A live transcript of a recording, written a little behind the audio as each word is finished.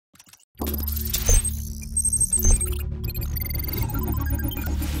Hi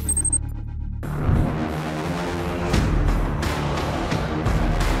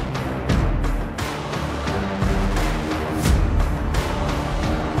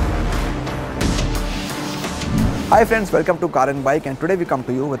friends, welcome to Car and Bike, and today we come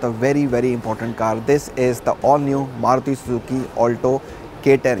to you with a very important car. This is the all-new Maruti Suzuki Alto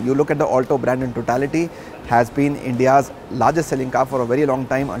K10. You look at the Alto brand in totality, has been India's largest selling car for a very long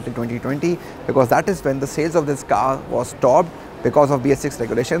time until 2020, because that is when the sales of this car was stopped because of BS6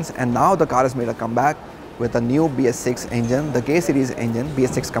 regulations, and now the car has made a comeback with a new BS6 engine, the K series engine,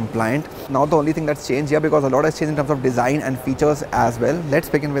 BS6 compliant. Now the only thing that's changed here, because a lot has changed in terms of design and features as well. Let's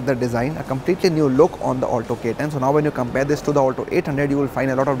begin with the design. A completely new look on the Alto K10. So now when you compare this to the Alto 800, you will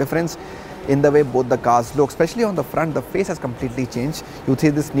find a lot of difference in the way both the cars look. Especially on the front, the face has completely changed. You see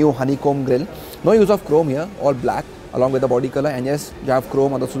this new honeycomb grille. No use of chrome here, all black along with the body color. And yes, you have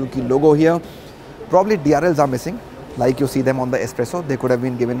chrome on the Suzuki logo here. Probably DRLs are missing, like you see them on the Espresso. They could have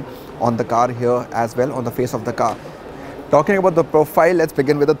been given on the car here as well, on the face of the car. Talking about the profile, let's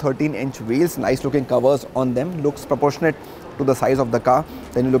begin with the 13-inch wheels. Nice looking covers on them, looks proportionate to the size of the car.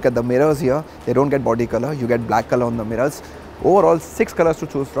 Then you look at the mirrors here, they don't get body color, you get black color on the mirrors. Overall 6 colors to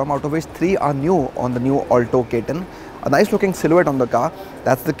choose from, out of which 3 are new on the new Alto K10. A nice looking silhouette on the car.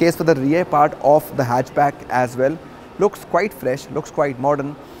 That's the case for the rear part of the hatchback as well. Looks quite fresh, looks quite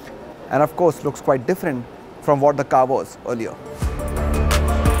modern, and of course looks quite different from what the car was earlier.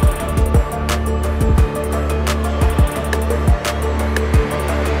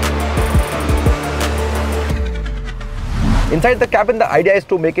 Inside the cabin, the idea is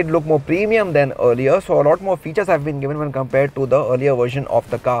to make it look more premium than earlier, so a lot more features have been given when compared to the earlier version of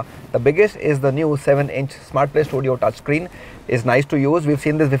the car. The biggest is the new 7-inch SmartPlay Studio touchscreen. It's nice to use. We've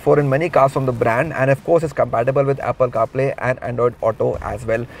seen this before in many cars from the brand, and of course it's compatible with Apple CarPlay and Android Auto as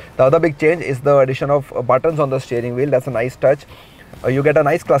well. The other big change is the addition of buttons on the steering wheel. That's a nice touch. You get a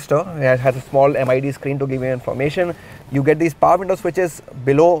nice cluster. It has a small MID screen to give you information. You get these power window switches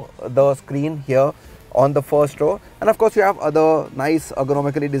below the screen here on the first row, and of course you have other nice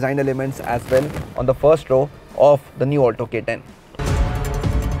ergonomically designed elements as well on the first row of the new Alto K10.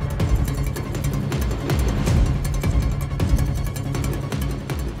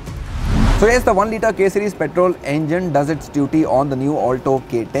 So yes, the 1-litre K series petrol engine does its duty on the new Alto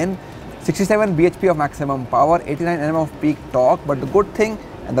K10. 67 bhp of maximum power, 89 Nm of peak torque, but the good thing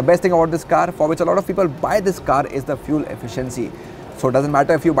and the best thing about this car, for which a lot of people buy this car, is the fuel efficiency. So it doesn't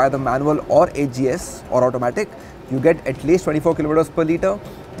matter if you buy the manual or AGS or automatic, you get at least 24 km per litre.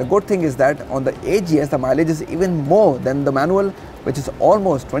 The good thing is that on the AGS, the mileage is even more than the manual, which is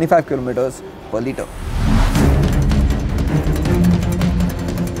almost 25 km per litre.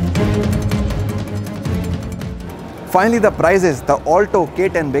 Finally, the prices. The Alto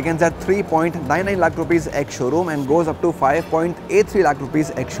K10 begins at 3.99 lakh rupees ex-showroom and goes up to 5.83 lakh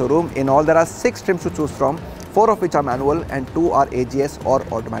rupees ex-showroom. In all, there are 6 trims to choose from, 4 of which are manual and 2 are AGS or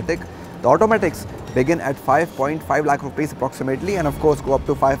automatic. The automatics begin at 5.5 lakh rupees approximately, and of course go up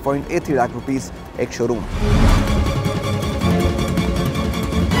to 5.83 lakh rupees ex-showroom.